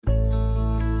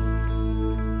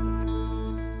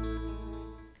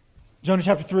Jonah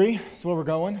chapter 3 is where we're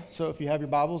going. So if you have your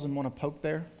Bibles and want to poke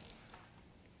there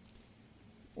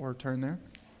or turn there.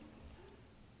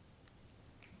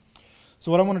 So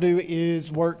what I want to do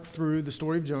is work through the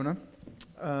story of Jonah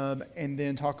and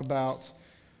then talk about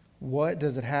what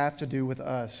does it have to do with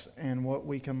us and what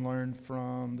we can learn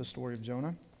from the story of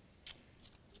Jonah.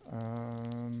 Oh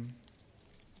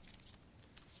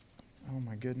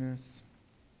my goodness.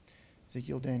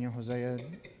 Ezekiel, Daniel, Hosea,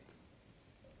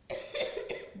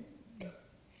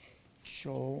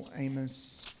 Joel,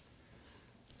 Amos.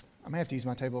 I may have to use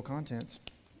my table of contents.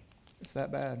 It's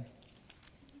that bad.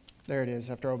 There it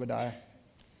is, after Obadiah.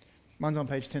 Mine's on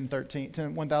page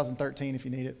 1013 if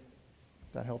you need it.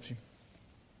 If that helps you.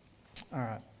 All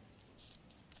right.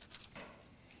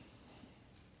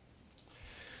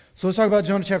 So let's talk about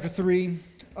Jonah chapter 3,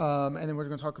 and then we're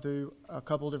going to talk through a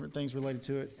couple of different things related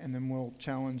to it, and then we'll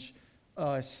challenge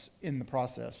us in the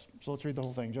process. So let's read the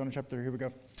whole thing. Jonah chapter 3, here we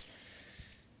go.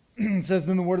 It says,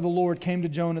 Then the word of the Lord came to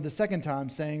Jonah the second time,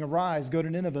 saying, Arise, go to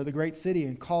Nineveh, the great city,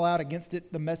 and call out against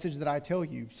it the message that I tell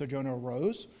you. So Jonah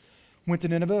arose, went to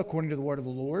Nineveh according to the word of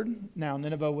the Lord. Now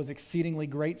Nineveh was exceedingly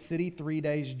great city, 3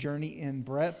 days' journey in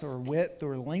breadth or width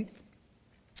or length.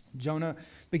 Jonah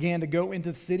began to go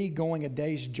into the city, going a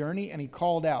day's journey, and he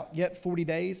called out, Yet 40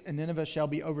 days, and Nineveh shall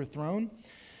be overthrown.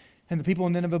 And the people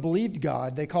of Nineveh believed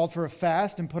God. They called for a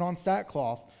fast and put on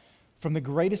sackcloth, from the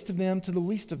greatest of them to the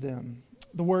least of them.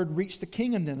 The word reached the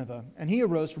king of Nineveh, and he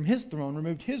arose from his throne,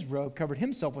 removed his robe, covered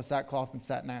himself with sackcloth, and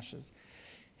sat in ashes.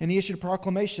 And he issued a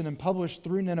proclamation and published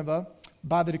through Nineveh,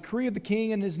 by the decree of the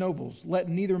king and his nobles, let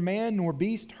neither man nor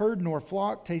beast, herd nor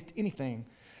flock taste anything.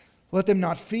 Let them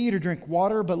not feed or drink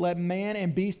water, but let man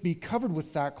and beast be covered with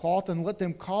sackcloth, and let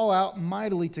them call out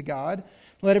mightily to God.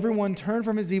 Let everyone turn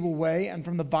from his evil way and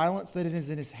from the violence that is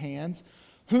in his hands.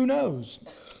 Who knows?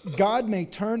 God may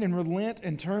turn and relent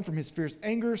and turn from his fierce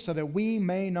anger so that we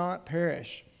may not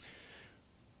perish.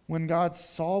 When God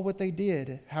saw what they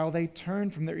did, how they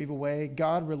turned from their evil way,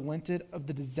 God relented of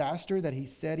the disaster that he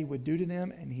said he would do to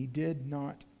them, and he did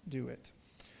not do it.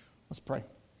 Let's pray.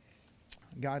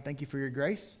 God, thank you for your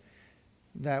grace,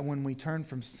 that when we turn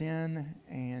from sin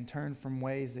and turn from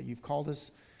ways that you've called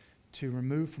us to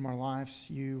remove from our lives,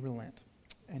 you relent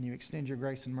and you extend your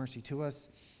grace and mercy to us.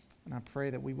 And I pray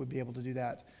that we would be able to do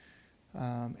that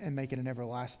and make it an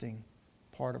everlasting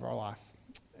part of our life.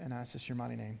 And I ask this in your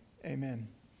mighty name. Amen.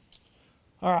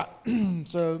 All right.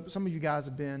 So some of you guys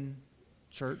have been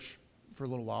church for a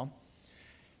little while.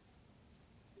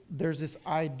 There's this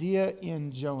idea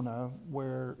in Jonah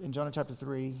where in Jonah chapter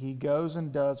 3, he goes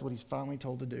and does what he's finally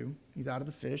told to do. He's out of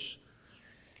the fish.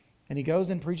 And he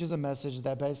goes and preaches a message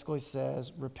that basically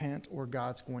says, repent or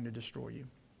God's going to destroy you.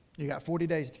 You got 40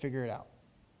 days to figure it out.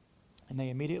 And they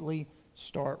immediately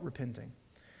start repenting.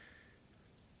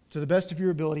 To the best of your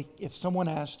ability, if someone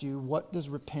asked you, what does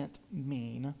repent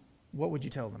mean? What would you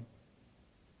tell them?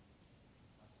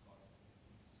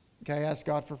 Okay, ask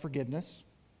God for forgiveness.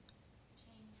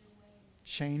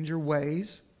 Change your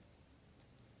ways.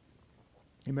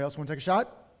 Anybody else want to take a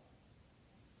shot?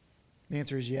 The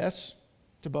answer is yes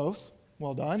to both.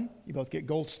 Well done. You both get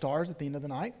gold stars at the end of the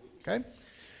night. Okay.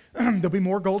 There'll be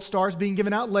more gold stars being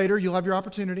given out later. You'll have your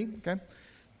opportunity. Okay.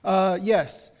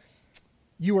 Yes.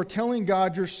 You are telling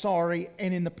God you're sorry,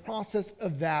 and in the process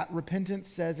of that, repentance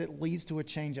says it leads to a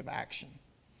change of action.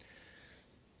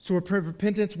 So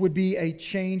repentance would be a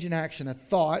change in action, a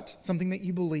thought, something that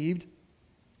you believed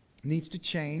needs to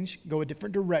change, go a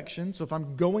different direction. So if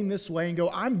I'm going this way and go,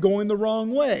 I'm going the wrong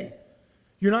way,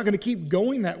 you're not going to keep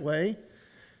going that way.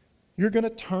 You're going to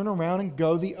turn around and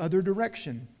go the other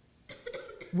direction.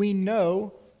 We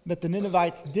know that the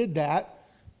Ninevites did that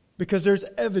because there's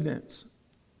evidence.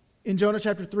 In Jonah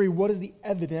chapter 3, what is the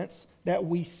evidence that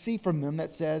we see from them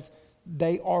that says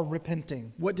they are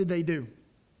repenting? What did they do?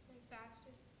 They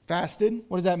fasted. Fasted?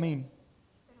 What does that mean?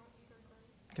 They don't eat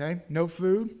or drink. Okay, no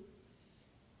food.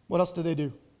 What else did they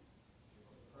do?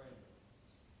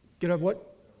 Get up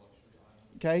what?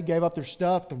 Okay, gave up their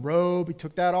stuff, the robe, he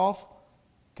took that off.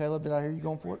 Caleb, did I hear you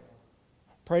going for it?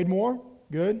 Prayed more?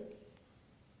 Good.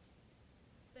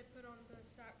 They put on the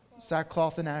sackcloth.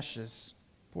 Sackcloth and ashes.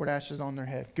 Poured ashes on their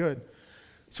head. Good.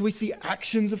 So we see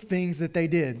actions of things that they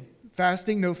did.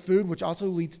 Fasting, no food, which also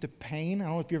leads to pain. I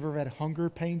don't know if you've ever had hunger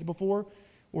pains before,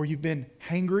 or you've been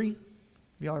hangry. Have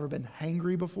y'all ever been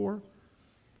hangry before?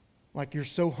 Like you're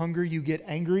so hungry you get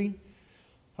angry.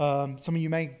 Some of you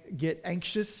may get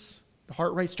anxious. The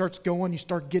heart rate starts going. You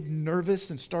start getting nervous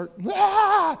and start,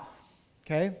 ah!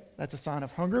 Okay, that's a sign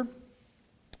of hunger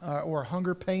or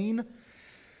hunger pain.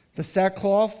 The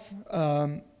sackcloth,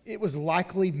 it was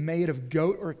likely made of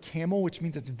goat or camel, which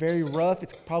means it's very rough.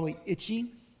 It's probably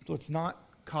itchy. So it's not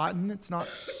cotton, it's not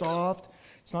soft,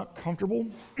 it's not comfortable.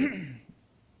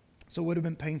 So it would have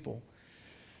been painful.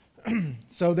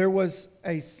 So there was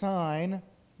a sign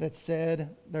that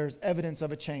said there's evidence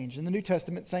of a change. In the New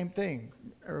Testament, same thing.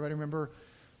 Everybody remember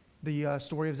the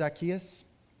story of Zacchaeus?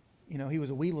 You know, he was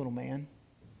a wee little man.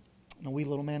 And a wee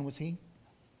little man was he.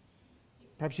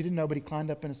 Perhaps you didn't know, but he climbed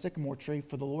up in a sycamore tree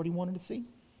for the Lord he wanted to see.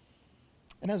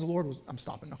 And as the Lord was, I'm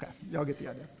stopping, okay. Y'all get the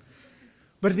idea.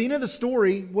 But at the end of the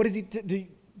story, what does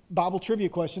Bible trivia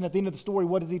question, at the end of the story,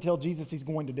 what does he tell Jesus he's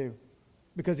going to do?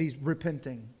 Because he's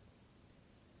repenting.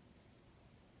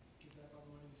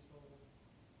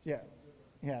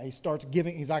 Yeah, he starts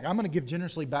giving. He's like, I'm going to give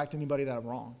generously back to anybody that I'm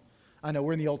wrong. I know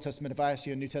we're in the Old Testament. If I ask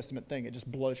you a New Testament thing, it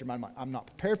just blows your mind. I'm not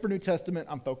prepared for New Testament.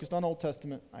 I'm focused on Old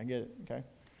Testament. I get it, okay?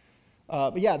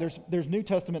 But yeah, there's New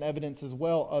Testament evidence as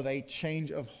well of a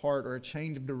change of heart or a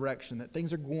change of direction, that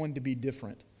things are going to be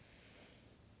different.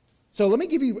 So let me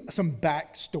give you some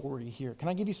backstory here. Can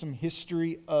I give you some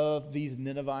history of these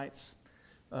Ninevites?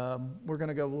 We're going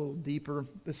to go a little deeper.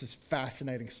 This is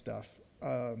fascinating stuff.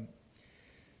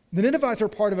 The Ninevites are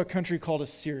part of a country called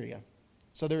Assyria.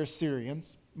 So they're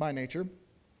Assyrians by nature.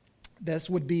 This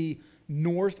would be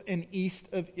north and east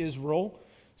of Israel.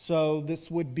 So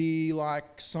this would be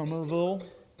like Somerville.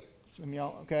 Some of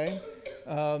y'all, okay?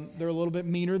 They're a little bit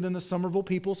meaner than the Somerville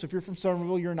people. So if you're from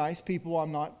Somerville, you're nice people.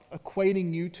 I'm not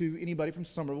equating you to anybody from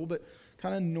Somerville, but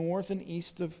kind of north and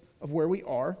east of where we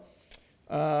are.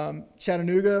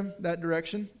 Chattanooga, that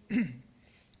direction.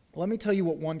 Let me tell you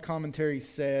what one commentary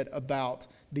said about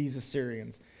these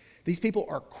Assyrians. These people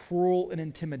are cruel and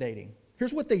intimidating.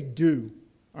 Here's what they do,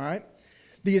 all right?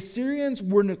 The Assyrians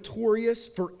were notorious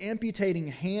for amputating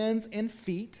hands and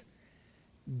feet,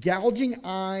 gouging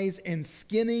eyes, and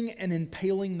skinning and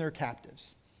impaling their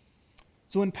captives.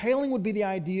 So impaling would be the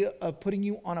idea of putting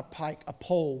you on a pike, a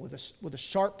pole with a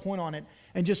sharp point on it,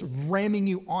 and just ramming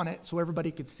you on it so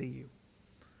everybody could see you.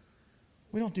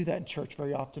 We don't do that in church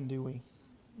very often, do we?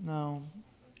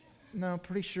 No,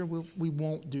 pretty sure we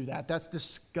won't do that. That's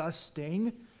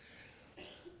disgusting.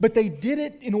 But they did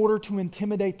it in order to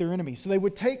intimidate their enemies. So they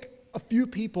would take a few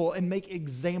people and make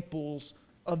examples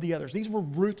of the others. These were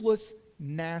ruthless,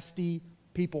 nasty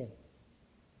people.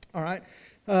 All right?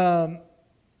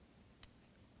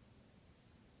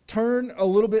 Turn a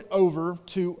little bit over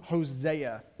to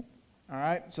Hosea. All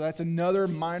right? So that's another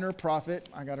minor prophet.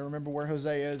 I got to remember where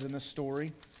Hosea is in this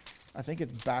story. I think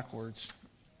it's backwards.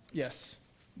 Yes,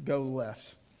 go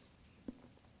left.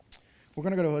 We're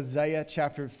going to go to Hosea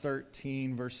chapter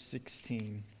 13, verse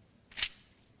 16.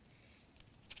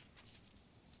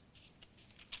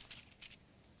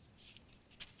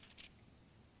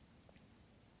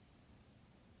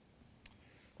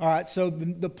 All right, so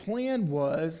the plan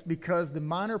was, because the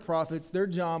minor prophets, their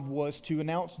job was to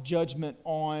announce judgment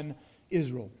on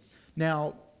Israel.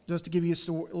 Now, just to give you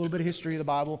a little bit of history of the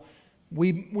Bible,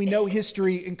 we know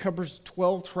history encompasses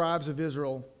 12 tribes of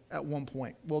Israel at one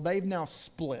point. Well, they've now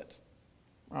split.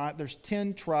 All right, there's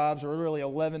 10 tribes, or really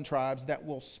 11 tribes, that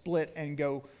will split and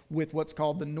go with what's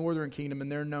called the northern kingdom, and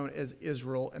they're known as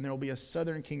Israel, and there will be a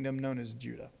southern kingdom known as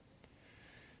Judah.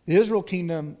 The Israel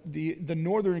kingdom, the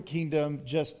northern kingdom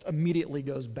just immediately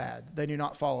goes bad. They do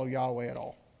not follow Yahweh at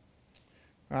all.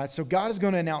 All right, so God is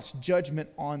going to announce judgment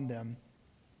on them.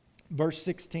 Verse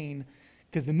 16,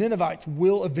 because the Ninevites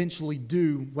will eventually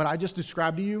do what I just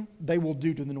described to you, they will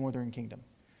do to the northern kingdom.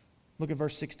 Look at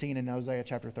verse 16 in Hosea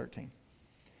chapter 13.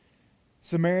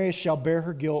 Samaria shall bear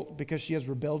her guilt because she has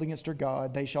rebelled against her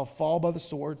God. They shall fall by the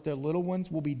sword. Their little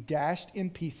ones will be dashed in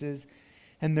pieces,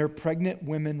 and their pregnant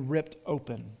women ripped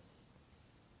open.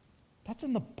 That's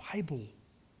in the Bible.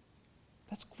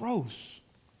 That's gross.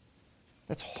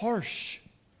 That's harsh.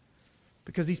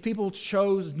 Because these people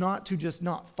chose not to just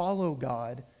not follow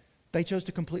God. They chose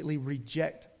to completely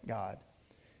reject God.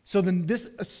 So then this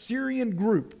Assyrian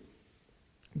group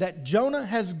that Jonah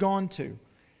has gone to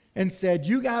and said,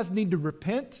 you guys need to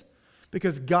repent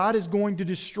because God is going to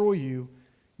destroy you.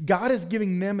 God is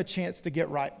giving them a chance to get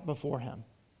right before him.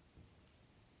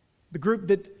 The group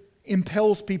that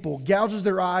impels people, gouges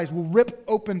their eyes, will rip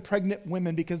open pregnant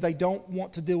women because they don't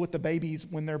want to deal with the babies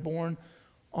when they're born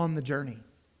on the journey.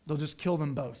 They'll just kill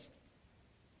them both.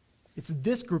 It's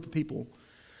this group of people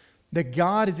that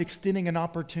God is extending an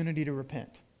opportunity to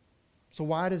repent. So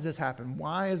why does this happen?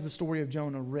 Why is the story of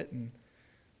Jonah written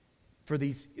for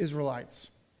these Israelites?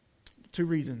 Two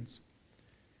reasons.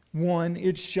 One,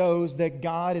 it shows that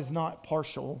God is not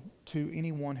partial to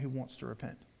anyone who wants to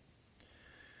repent.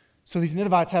 So these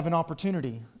Ninevites have an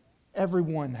opportunity.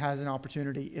 Everyone has an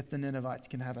opportunity if the Ninevites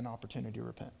can have an opportunity to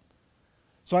repent.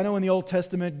 So I know in the Old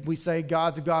Testament we say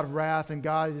God's a God of wrath and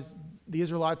God is The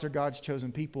Israelites are God's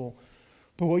chosen people.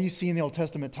 But what you see in the Old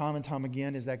Testament time and time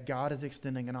again is that God is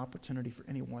extending an opportunity for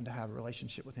anyone to have a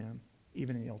relationship with him,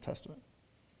 even in the Old Testament.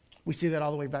 We see that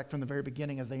all the way back from the very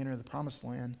beginning as they enter the Promised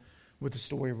Land with the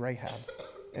story of Rahab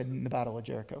and the Battle of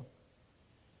Jericho.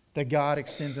 That God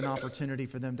extends an opportunity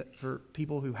for them for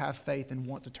people who have faith and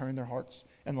want to turn their hearts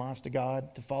and lives to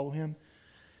God, to follow him,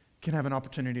 can have an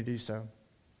opportunity to do so.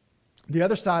 The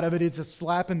other side of it is a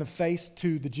slap in the face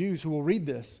to the Jews who will read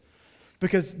this,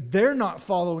 because they're not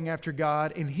following after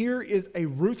God, and here is a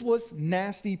ruthless,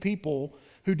 nasty people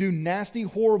who do nasty,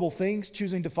 horrible things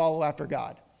choosing to follow after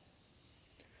God.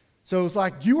 So it's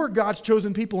like, you are God's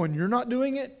chosen people and you're not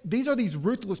doing it. These are these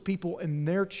ruthless people and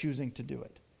they're choosing to do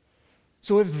it.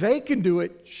 So if they can do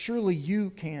it, surely you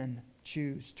can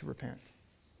choose to repent.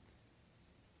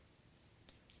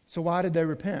 So why did they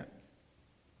repent?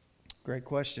 Great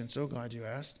question. So glad you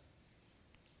asked.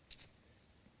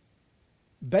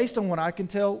 Based on what I can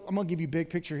tell, I'm going to give you big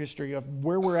picture history of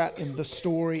where we're at in the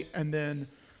story and then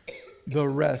the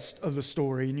rest of the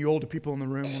story. And you older people in the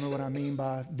room will know what I mean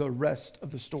by the rest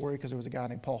of the story, because there was a guy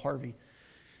named Paul Harvey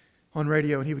on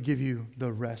radio and he would give you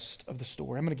the rest of the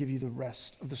story. I'm going to give you the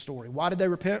rest of the story. Why did they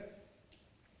repent?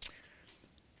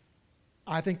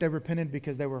 I think they repented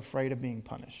because they were afraid of being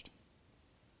punished.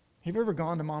 Have you ever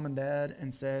gone to mom and dad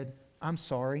and said, I'm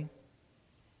sorry?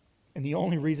 And the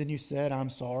only reason you said I'm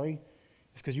sorry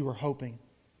is because you were hoping,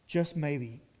 just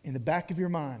maybe, in the back of your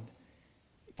mind,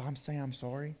 if I'm saying I'm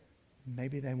sorry,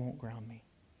 maybe they won't ground me.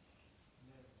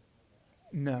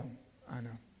 No, I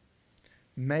know.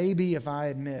 Maybe if I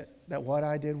admit that what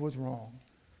I did was wrong,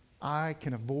 I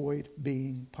can avoid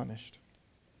being punished.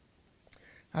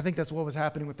 I think that's what was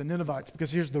happening with the Ninevites,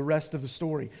 because here's the rest of the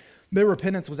story. Their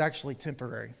repentance was actually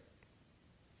temporary.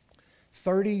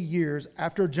 30 years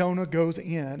after Jonah goes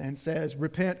in and says,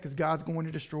 repent because God's going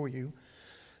to destroy you,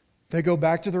 they go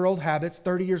back to their old habits.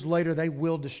 30 years later, they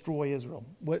will destroy Israel.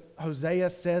 What Hosea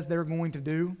says they're going to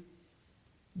do,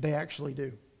 they actually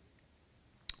do.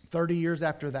 30 years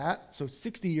after that, so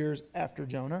 60 years after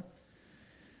Jonah,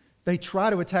 they try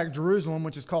to attack Jerusalem,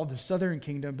 which is called the southern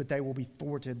kingdom, but they will be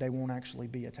thwarted. They won't actually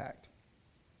be attacked.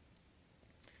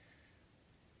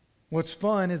 What's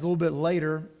fun is a little bit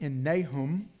later in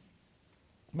Nahum.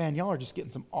 Man, y'all are just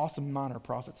getting some awesome minor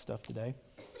prophet stuff today.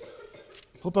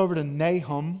 Flip over to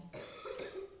Nahum,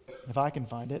 if I can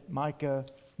find it. Micah,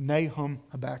 Nahum,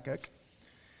 Habakkuk.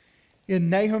 In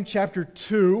Nahum chapter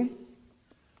 2,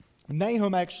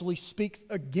 Nahum actually speaks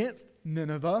against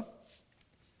Nineveh,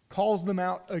 calls them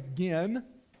out again.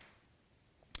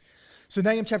 So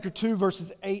Nahum chapter 2,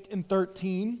 verses 8 and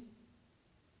 13.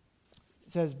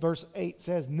 It says, verse 8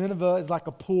 says, Nineveh is like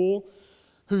a pool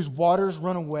whose waters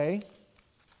run away.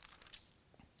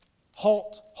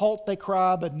 Halt, halt, they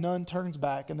cry, but none turns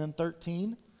back. And then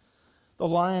 13, the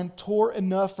lion tore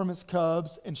enough from his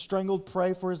cubs and strangled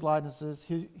prey for his likenesses.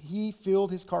 He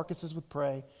filled his carcasses with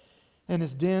prey and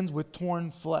his dens with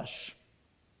torn flesh.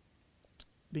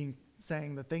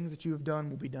 Saying the things that you have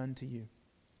done will be done to you.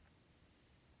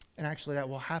 And actually that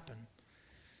will happen.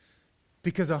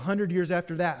 Because 100 years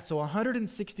after that, so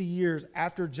 160 years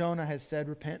after Jonah has said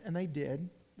repent, and they did,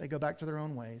 they go back to their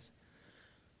own ways.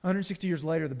 160 years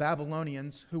later, the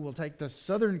Babylonians, who will take the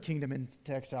southern kingdom into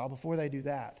exile, before they do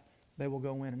that, they will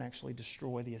go in and actually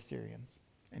destroy the Assyrians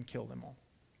and kill them all.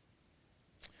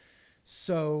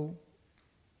 So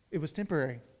it was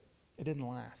temporary. It didn't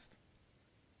last.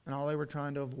 And all they were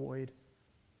trying to avoid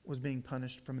was being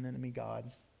punished from an enemy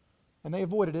God. And they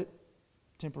avoided it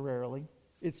temporarily.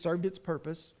 It served its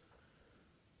purpose,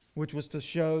 which was to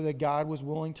show that God was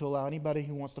willing to allow anybody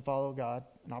who wants to follow God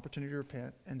an opportunity to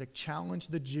repent, and to challenge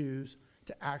the Jews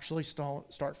to actually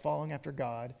start following after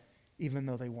God, even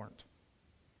though they weren't.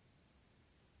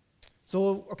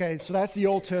 So, okay, so that's the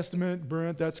Old Testament.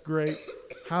 Brent, that's great.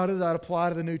 How does that apply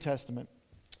to the New Testament?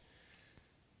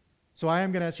 So I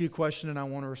am going to ask you a question, and I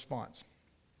want a response.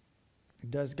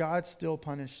 Does God still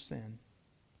punish sin?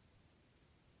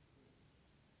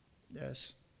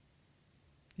 Yes.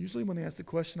 Usually when they ask the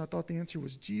question, I thought the answer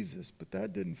was Jesus, but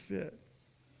that didn't fit.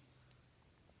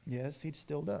 Yes, he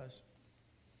still does.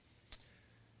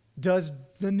 Does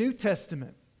the New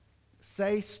Testament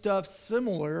say stuff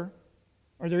similar?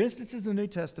 Are there instances in the New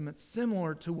Testament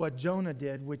similar to what Jonah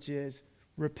did, which is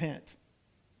repent?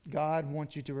 God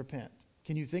wants you to repent.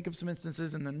 Can you think of some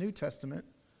instances in the New Testament,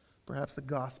 perhaps the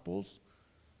Gospels,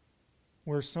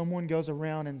 where someone goes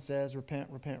around and says, repent,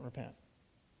 repent, repent?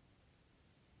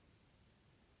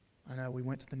 I know, we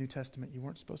went to the New Testament. You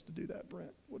weren't supposed to do that,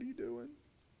 Brent. What are you doing?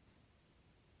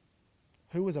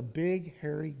 Who was a big,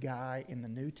 hairy guy in the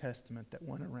New Testament that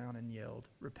went around and yelled,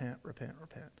 repent, repent,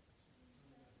 repent?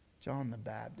 John the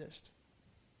Baptist.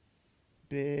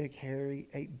 Big, hairy,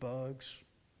 ate bugs,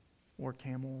 wore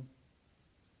camel.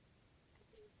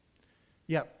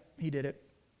 Yep, he did it.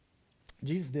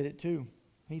 Jesus did it too.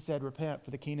 He said, repent,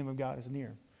 for the kingdom of God is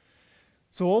near.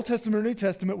 So Old Testament or New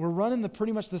Testament, we're running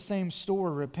pretty much the same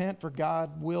story. Repent, for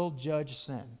God will judge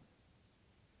sin.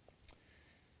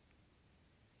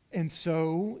 And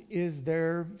so, is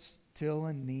there still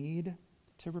a need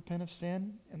to repent of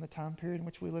sin in the time period in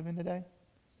which we live in today?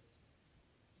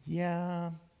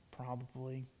 Yeah,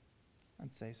 probably.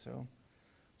 I'd say so.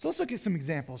 So let's look at some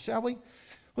examples, shall we?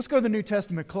 Let's go to the New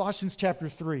Testament, Colossians chapter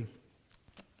 3.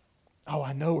 Oh,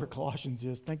 I know where Colossians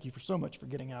is. Thank you so much for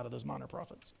getting out of those minor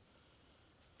prophets.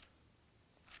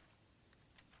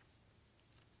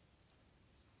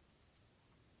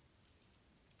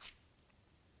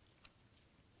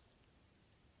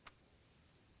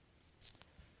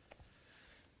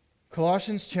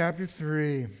 Colossians chapter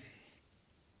 3,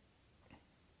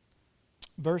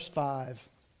 verse 5.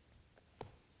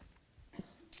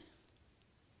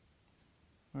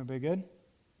 Everybody good?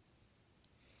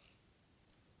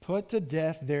 Put to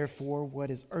death, therefore,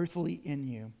 what is earthly in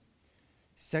you: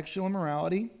 sexual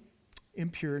immorality,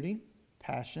 impurity,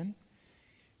 passion,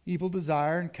 evil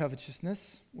desire, and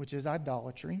covetousness, which is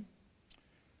idolatry.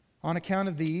 On account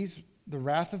of these, the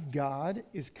wrath of God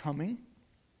is coming.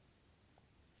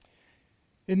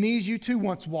 In these you too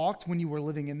once walked when you were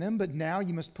living in them, but now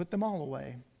you must put them all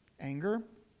away: anger,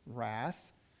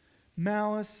 wrath,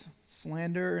 malice,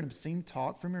 slander, and obscene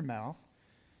talk from your mouth.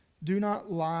 Do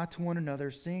not lie to one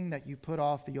another, seeing that you put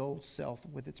off the old self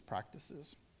with its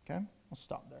practices. Okay? I'll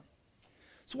stop there.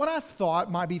 So what I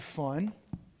thought might be fun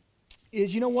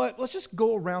is, you know what? Let's just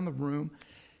go around the room.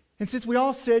 And since we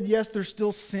all said, yes, there's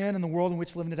still sin in the world in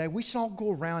which we live in today, we should all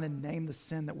go around and name the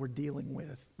sin that we're dealing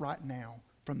with right now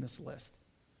from this list.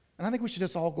 And I think we should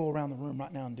just all go around the room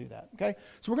right now and do that. Okay?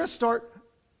 So we're going to start.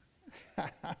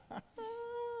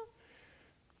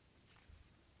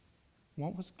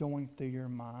 What was going through your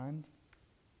mind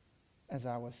as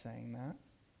I was saying that?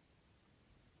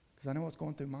 Because I know what's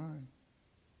going through mine.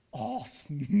 Oh,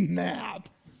 snap.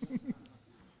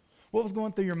 What was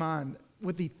going through your mind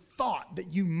with the thought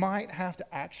that you might have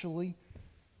to actually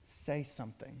say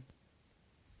something?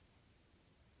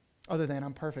 Other than,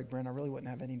 I'm perfect, Brent, I really wouldn't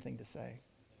have anything to say.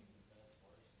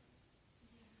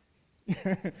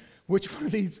 Which one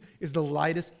of these is the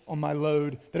lightest on my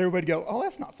load that everybody go, oh,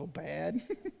 that's not so bad?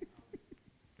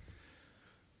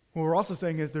 What we're also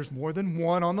saying is there's more than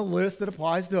one on the list that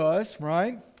applies to us,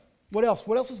 right? What else?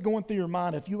 What else is going through your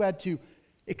mind if you had to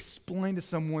explain to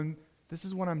someone, this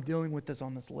is what I'm dealing with that's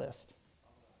on this list?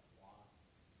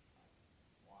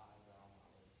 Why is that on my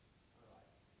list? Or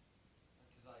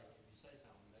because if you say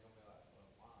something, they're going to be like,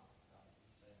 well, why?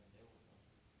 You say I'm dealing with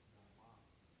something. Why?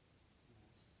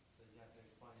 So you have to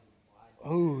explain why.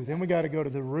 Oh, then we got to go to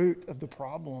the root of the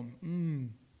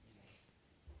problem.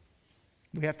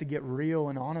 We have to get real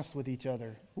and honest with each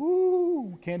other.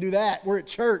 Woo! Can't do that. We're at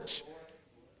church.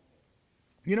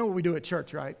 You know what we do at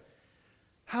church, right?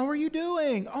 How are you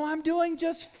doing? Oh, I'm doing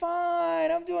just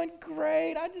fine. I'm doing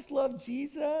great. I just love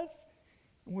Jesus.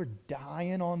 And we're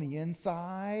dying on the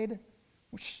inside.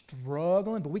 We're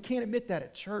struggling, but we can't admit that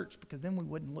at church because then we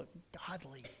wouldn't look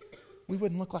godly. We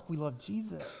wouldn't look like we love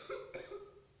Jesus.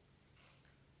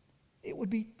 It would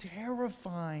be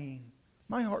terrifying.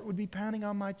 My heart would be pounding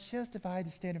on my chest if I had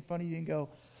to stand in front of you and go,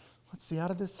 let's see,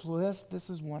 out of this list, this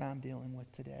is what I'm dealing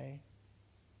with today.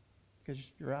 Because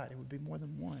you're right, it would be more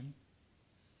than one.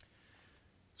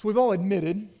 So we've all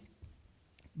admitted,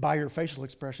 by your facial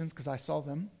expressions, because I saw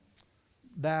them,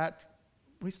 that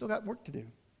we still got work to do,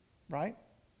 right?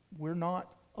 We're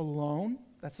not alone.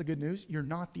 That's the good news. You're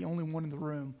not the only one in the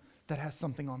room that has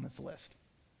something on this list.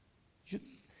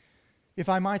 If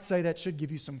I might say, that should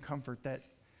give you some comfort that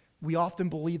we often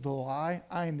believe the lie,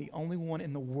 I am the only one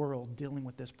in the world dealing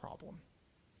with this problem.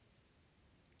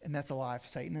 And that's a lie of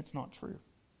Satan. It's not true.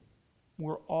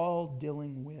 We're all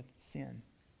dealing with sin.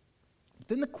 But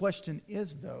then the question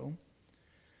is, though,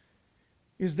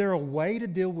 is there a way to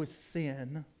deal with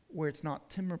sin where it's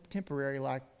not temporary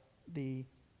like the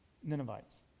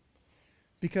Ninevites?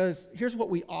 Because here's what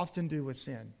we often do with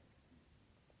sin.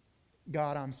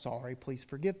 God, I'm sorry. Please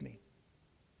forgive me.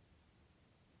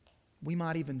 We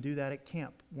might even do that at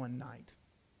camp one night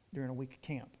during a week of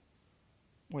camp,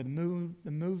 where the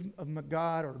move of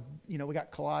God, or we got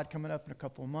Collide coming up in a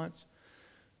couple of months.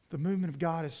 The movement of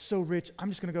God is so rich. I'm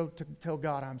just going to go to tell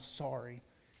God I'm sorry,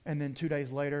 and then 2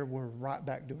 days later we're right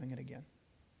back doing it again.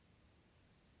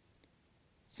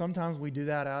 Sometimes we do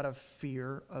that out of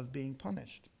fear of being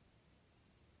punished.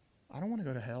 I don't want to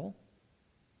go to hell.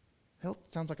 Hell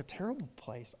sounds like a terrible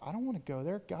place. I don't want to go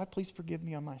there. God, please forgive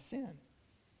me on my sin.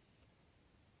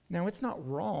 Now, it's not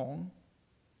wrong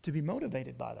to be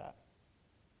motivated by that.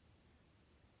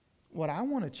 What I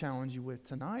want to challenge you with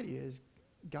tonight is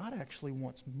God actually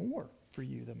wants more for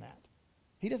you than that.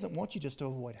 He doesn't want you just to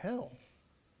avoid hell.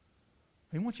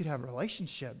 He wants you to have a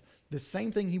relationship. The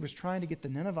same thing he was trying to get the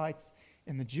Ninevites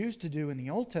and the Jews to do in the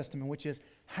Old Testament, which is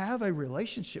have a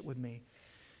relationship with me,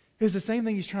 is the same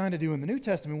thing he's trying to do in the New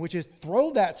Testament, which is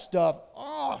throw that stuff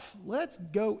off. Let's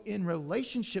go in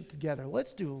relationship together.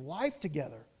 Let's do life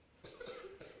together.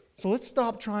 So let's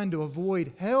stop trying to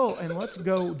avoid hell and let's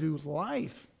go do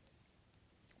life.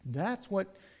 That's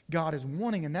what God is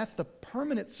wanting, and that's the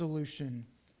permanent solution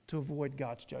to avoid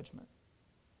God's judgment,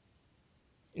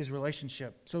 is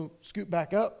relationship. So scoot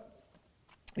back up,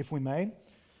 if we may,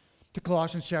 to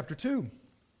Colossians chapter 2.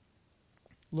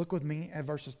 Look with me at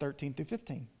verses 13 through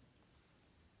 15.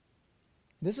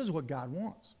 This is what God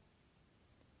wants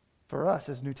for us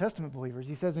as New Testament believers.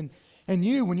 He says, and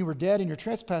you, when you were dead in your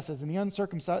trespasses and the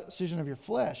uncircumcision of your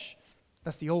flesh,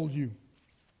 that's the old you,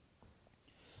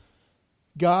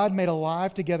 God made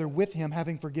alive together with him,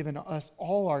 having forgiven us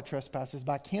all our trespasses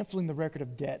by canceling the record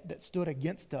of debt that stood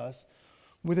against us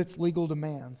with its legal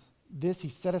demands. This he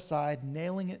set aside,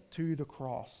 nailing it to the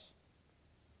cross.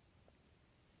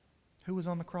 Who was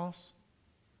on the cross?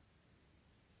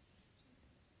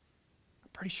 I'm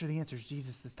pretty sure the answer is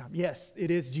Jesus this time. Yes,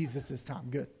 it is Jesus this time.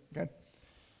 Good. Okay.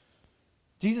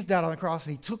 Jesus died on the cross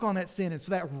and he took on that sin. And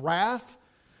so that wrath,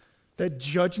 that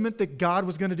judgment that God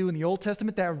was going to do in the Old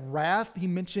Testament, that wrath he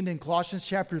mentioned in Colossians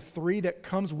chapter 3 that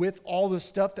comes with all the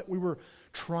stuff that we were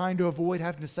trying to avoid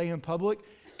having to say in public,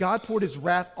 God poured his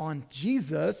wrath on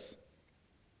Jesus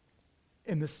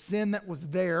and the sin that was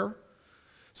there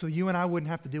so you and I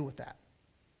wouldn't have to deal with that.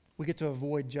 We get to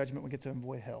avoid judgment. We get to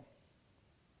avoid hell.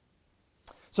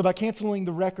 So by canceling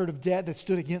the record of debt that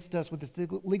stood against us with its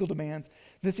legal demands,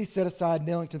 this he set aside,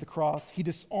 nailing to the cross. He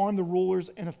disarmed the rulers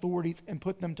and authorities and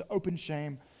put them to open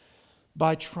shame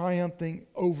by triumphing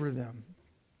over them.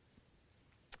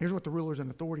 Here's what the rulers and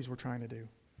authorities were trying to do.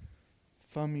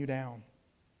 Thumb you down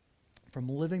from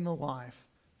living the life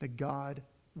that God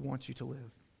wants you to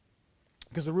live.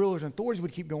 Because the rulers and authorities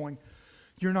would keep going,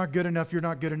 you're not good enough, you're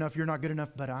not good enough, you're not good enough,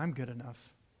 but I'm good enough.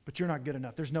 But you're not good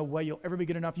enough. There's no way you'll ever be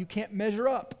good enough. You can't measure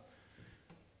up.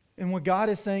 And what God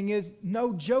is saying is,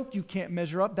 no joke, you can't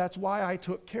measure up. That's why I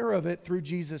took care of it through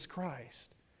Jesus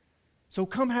Christ. So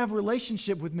come have a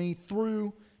relationship with me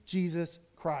through Jesus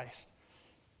Christ.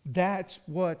 That's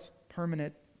what's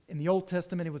permanent. In the Old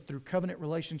Testament, it was through covenant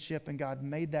relationship, and God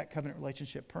made that covenant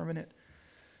relationship permanent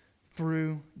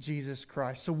through Jesus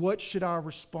Christ. So what should our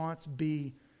response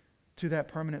be to that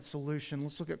permanent solution?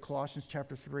 Let's look at Colossians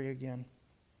chapter 3 again.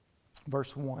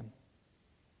 Verse 1.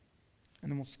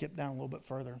 And then we'll skip down a little bit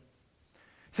further.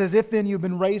 It says, if then you've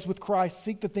been raised with Christ,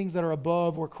 seek the things that are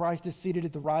above, where Christ is seated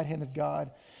at the right hand of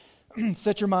God.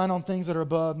 Set your mind on things that are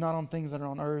above, not on things that are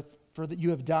on earth, for that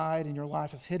you have died and your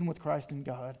life is hidden with Christ in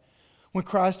God. When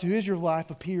Christ, who is your life,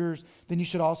 appears, then you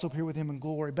should also appear with him in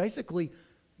glory. Basically,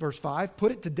 verse 5,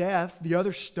 put it to death, the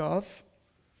other stuff.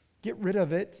 Get rid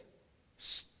of it.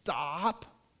 Stop.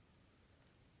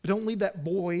 But don't leave that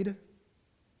void.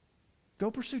 Go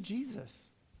pursue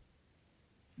Jesus.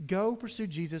 Go pursue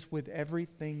Jesus with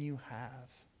everything you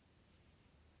have.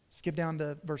 Skip down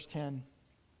to verse 10.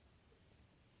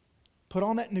 Put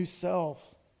on that new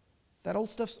self. That old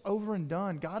stuff's over and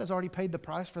done. God has already paid the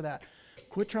price for that.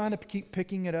 Quit trying to keep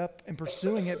picking it up and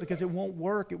pursuing it because it won't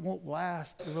work. It won't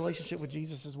last. The relationship with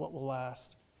Jesus is what will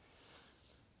last.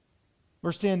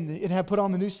 Verse 10, it had put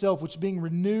on the new self, which being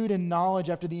renewed in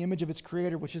knowledge after the image of its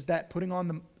creator, which is that putting on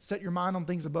the, set your mind on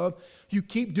things above. You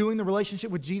keep doing the relationship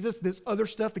with Jesus, this other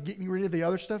stuff, the getting rid of the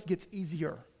other stuff gets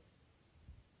easier.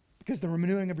 Because the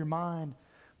renewing of your mind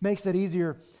makes it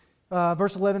easier.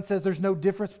 Verse 11 says there's no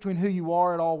difference between who you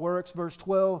are, it all works. Verse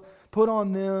 12, put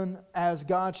on them as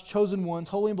God's chosen ones,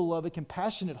 holy and beloved,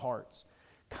 compassionate hearts,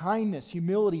 kindness,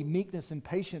 humility, meekness, and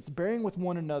patience, bearing with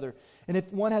one another. And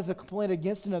if one has a complaint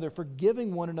against another,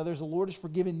 forgiving one another as the Lord has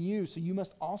forgiven you, so you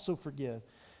must also forgive.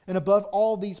 And above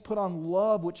all these, put on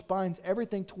love, which binds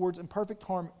everything together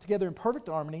in perfect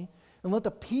harmony. And let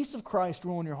the peace of Christ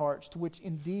rule in your hearts, to which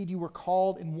indeed you were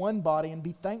called in one body, and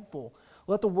be thankful.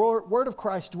 Let the word of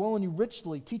Christ dwell in you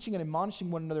richly, teaching and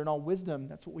admonishing one another in all wisdom.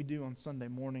 That's what we do on Sunday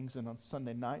mornings and on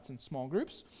Sunday nights in small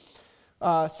groups.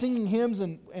 Singing hymns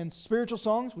and spiritual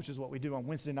songs, which is what we do on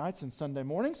Wednesday nights and Sunday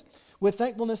mornings, with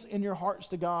thankfulness in your hearts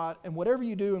to God. And whatever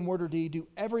you do in word or deed, do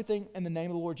everything in the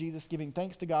name of the Lord Jesus, giving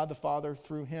thanks to God the Father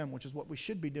through him, which is what we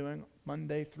should be doing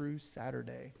Monday through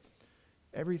Saturday.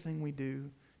 Everything we do,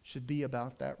 should be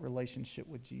about that relationship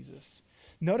with Jesus.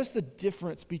 Notice the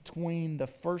difference between the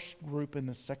first group and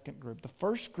the second group. The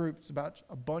first group is about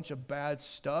a bunch of bad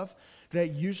stuff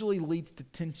that usually leads to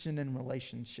tension in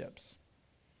relationships.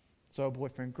 So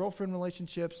boyfriend-girlfriend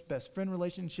relationships, best friend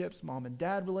relationships, mom and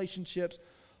dad relationships,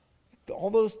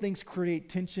 all those things create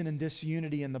tension and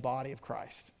disunity in the body of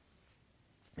Christ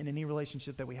in any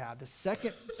relationship that we have. The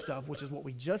second stuff, which is what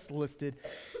we just listed,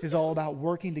 is all about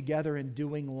working together and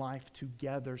doing life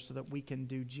together so that we can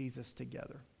do Jesus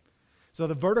together. So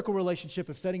the vertical relationship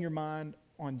of setting your mind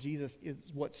on Jesus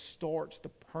is what starts the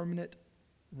permanent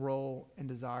role and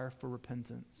desire for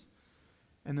repentance.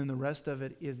 And then the rest of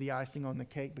it is the icing on the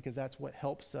cake, because that's what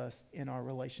helps us in our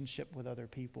relationship with other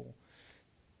people.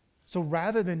 So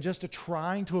rather than just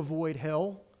trying to avoid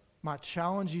hell, my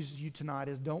challenge to you tonight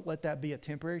is don't let that be a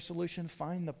temporary solution.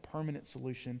 Find the permanent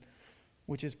solution,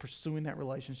 which is pursuing that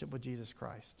relationship with Jesus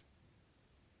Christ.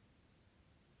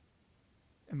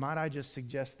 And might I just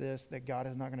suggest this, that God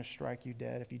is not going to strike you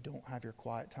dead if you don't have your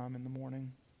quiet time in the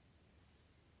morning.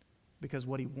 Because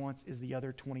what he wants is the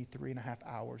other 23 and a half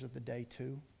hours of the day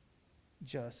too,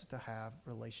 just to have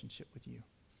relationship with you.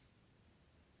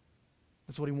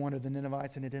 That's what he wanted the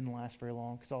Ninevites, and it didn't last very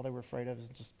long because all they were afraid of is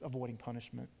just avoiding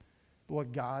punishment. But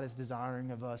what God is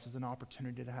desiring of us is an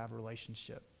opportunity to have a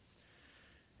relationship.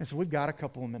 And so we've got a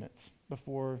couple of minutes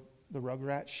before the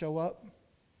Rugrats show up,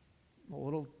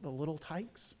 the little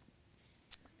tykes.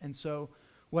 And so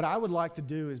what I would like to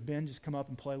do is Ben just come up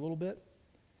and play a little bit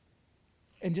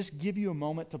and just give you a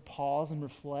moment to pause and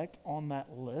reflect on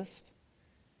that list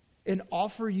and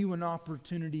offer you an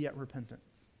opportunity at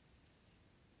repentance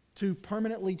to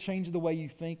permanently change the way you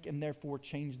think and therefore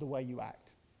change the way you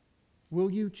act. Will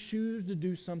you choose to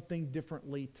do something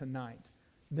differently tonight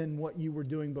than what you were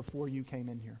doing before you came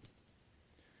in here?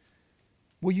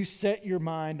 Will you set your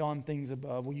mind on things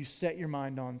above? Will you set your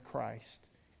mind on Christ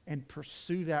and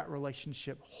pursue that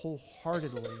relationship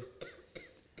wholeheartedly,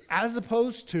 as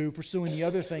opposed to pursuing the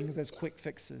other things as quick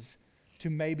fixes to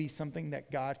maybe something that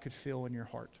God could feel in your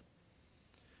heart?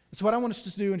 So what I want us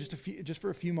to do in just for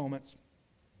a few moments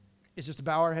is just to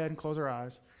bow our head and close our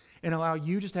eyes and allow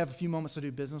you just to have a few moments to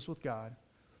do business with God,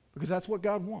 because that's what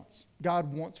God wants.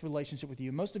 God wants relationship with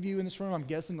you. Most of you in this room, I'm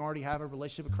guessing, already have a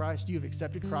relationship with Christ. You have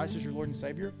accepted Christ as your Lord and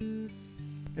Savior.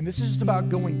 And this is just about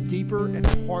going deeper and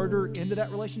harder into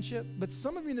that relationship. But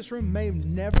some of you in this room may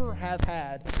never have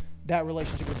had that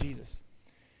relationship with Jesus.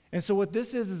 And so what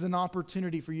this is an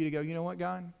opportunity for you to go, you know what,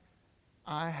 God?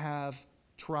 I have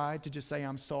tried to just say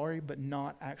I'm sorry, but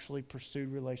not actually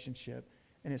pursued relationship.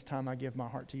 And it's time I give my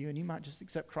heart to you. And you might just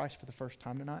accept Christ for the first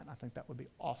time tonight. And I think that would be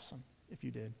awesome if you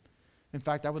did. In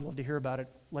fact, I would love to hear about it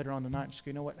later on tonight. Just go,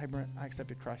 you know what? Hey, Brent, I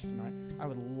accepted Christ tonight. I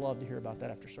would love to hear about that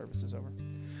after service is over.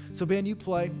 So, Ben, you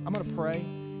play. I'm going to pray.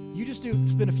 You just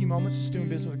spend a few moments just doing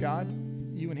business with God,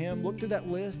 you and him. Look through that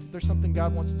list. If there's something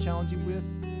God wants to challenge you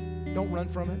with, don't run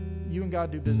from it. You and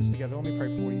God do business together. Let me pray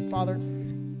for you. Father,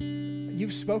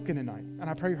 you've spoken tonight, and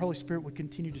I pray your Holy Spirit would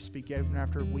continue to speak even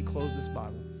after we close this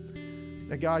Bible.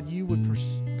 That, God, you would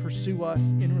pursue us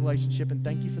in relationship, and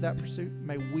thank you for that pursuit.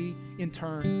 May we, in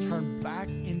turn, turn back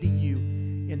into you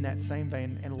in that same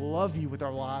vein and love you with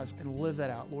our lives and live that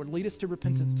out. Lord, lead us to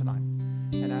repentance tonight,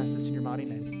 and ask this in your mighty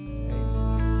name. Amen.